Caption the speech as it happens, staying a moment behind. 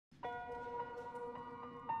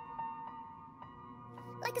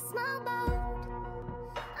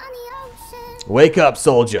Wake up,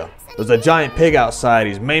 soldier. There's a giant pig outside.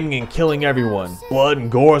 He's maiming and killing everyone. Blood and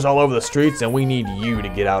gore's all over the streets, and we need you to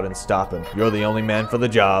get out and stop him. You're the only man for the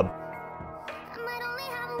job.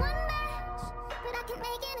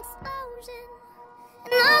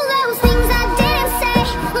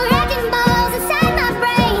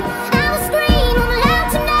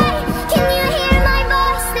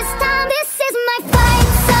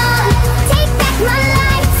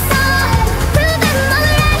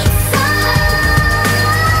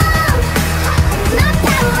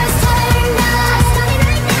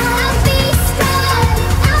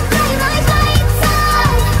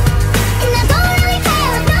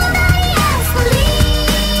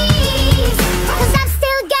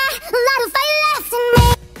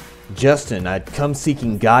 Justin, I'd come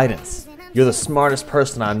seeking guidance. You're the smartest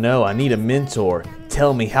person I know. I need a mentor.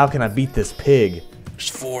 Tell me, how can I beat this pig? There's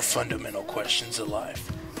 4 fundamental questions of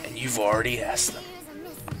life, and you've already asked them.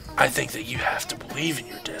 I think that you have to believe in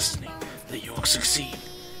your destiny, that you will succeed.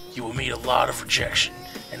 You will meet a lot of rejection,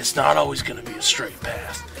 and it's not always going to be a straight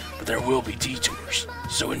path, but there will be detours,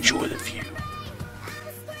 so enjoy the view.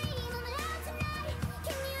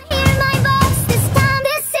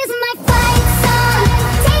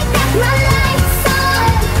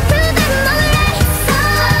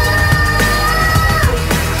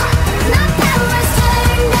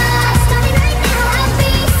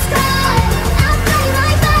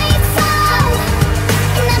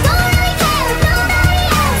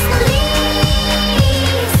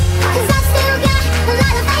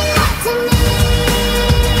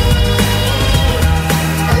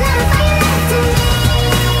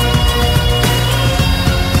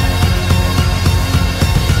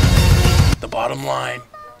 Bottom line,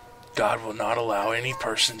 God will not allow any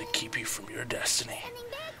person to keep you from your destiny.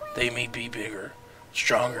 They may be bigger,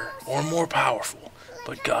 stronger, or more powerful,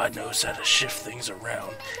 but God knows how to shift things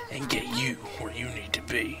around and get you where you need to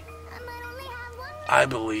be. I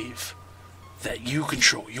believe that you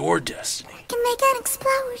control your destiny. I can make an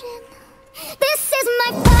explosion. This is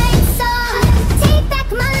my fight song. Take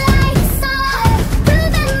back my life.